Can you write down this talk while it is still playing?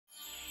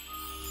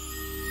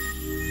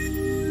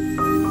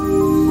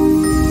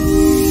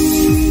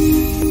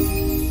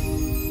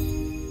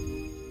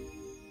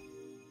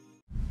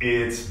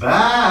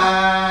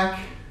back.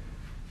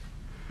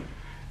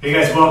 Hey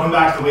guys, welcome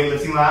back to the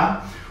Weightlifting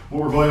Lab.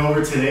 What we're going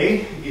over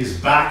today is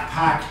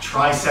backpack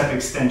tricep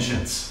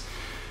extensions.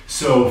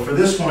 So for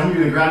this one, you're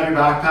gonna grab your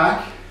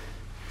backpack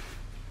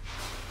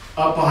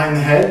up behind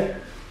the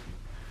head.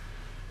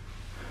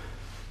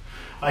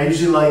 I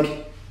usually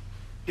like,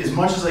 as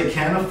much as I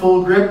can, a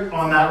full grip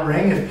on that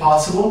ring if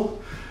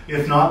possible.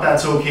 If not,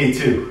 that's okay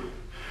too.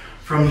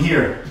 From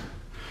here,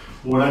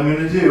 what I'm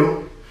gonna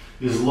do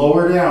is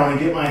lower down and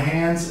get my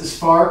hands as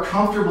far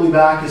comfortably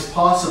back as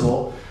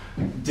possible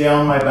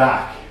down my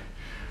back.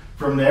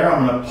 From there,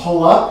 I'm going to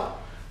pull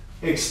up,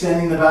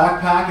 extending the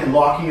backpack and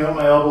locking out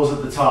my elbows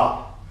at the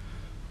top.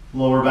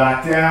 Lower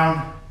back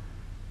down,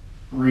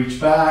 reach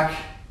back,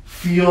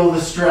 feel the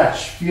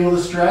stretch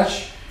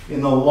in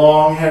the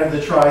long head of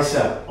the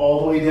tricep, all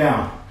the way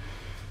down.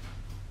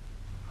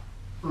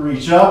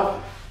 Reach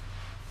up,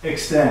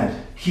 extend.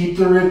 Keep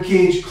the rib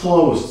cage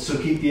closed, so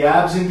keep the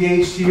abs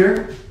engaged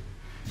here.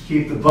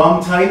 Keep the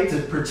bum tight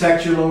to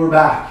protect your lower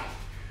back.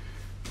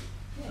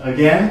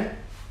 Again,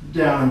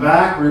 down and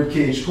back, rib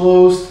cage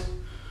closed.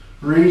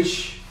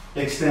 Reach,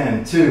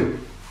 extend. 2,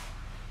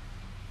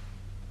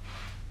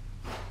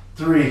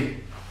 3,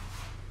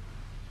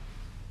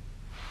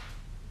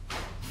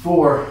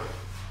 4,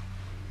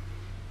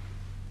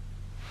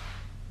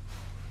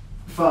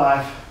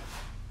 5,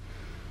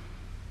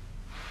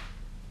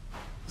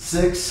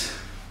 6,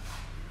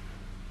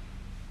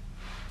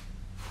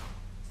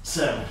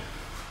 7.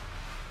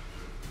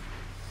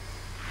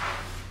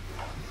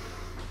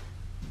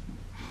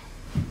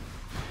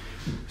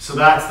 So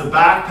that's the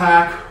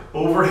backpack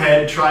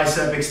overhead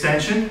tricep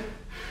extension.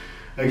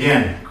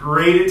 Again,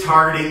 great at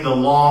targeting the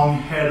long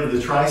head of the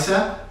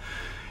tricep,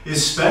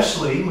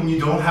 especially when you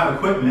don't have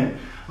equipment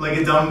like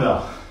a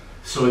dumbbell.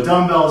 So a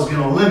dumbbell is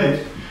going to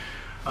limit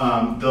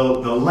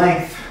the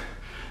length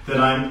that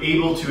I'm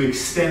able to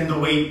extend the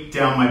weight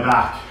down my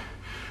back.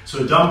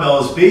 So a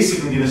dumbbell is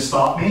basically going to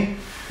stop me.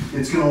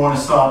 It's going to want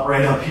to stop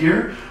right up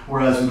here,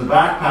 whereas with the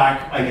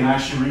backpack, I can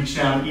actually reach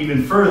down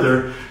even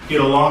further, get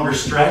a longer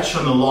stretch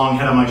on the long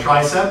head of my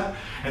tricep.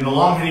 And the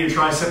long head of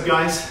your tricep,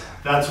 guys,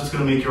 that's what's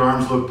going to make your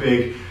arms look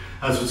big.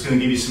 That's what's going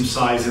to give you some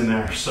size in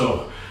there.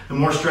 So the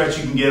more stretch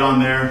you can get on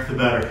there, the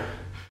better.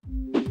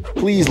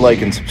 Please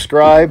like and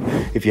subscribe.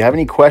 If you have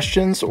any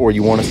questions or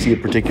you want to see a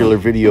particular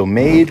video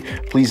made,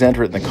 please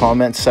enter it in the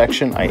comments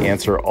section. I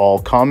answer all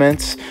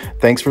comments.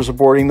 Thanks for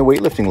supporting the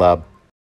Weightlifting Lab.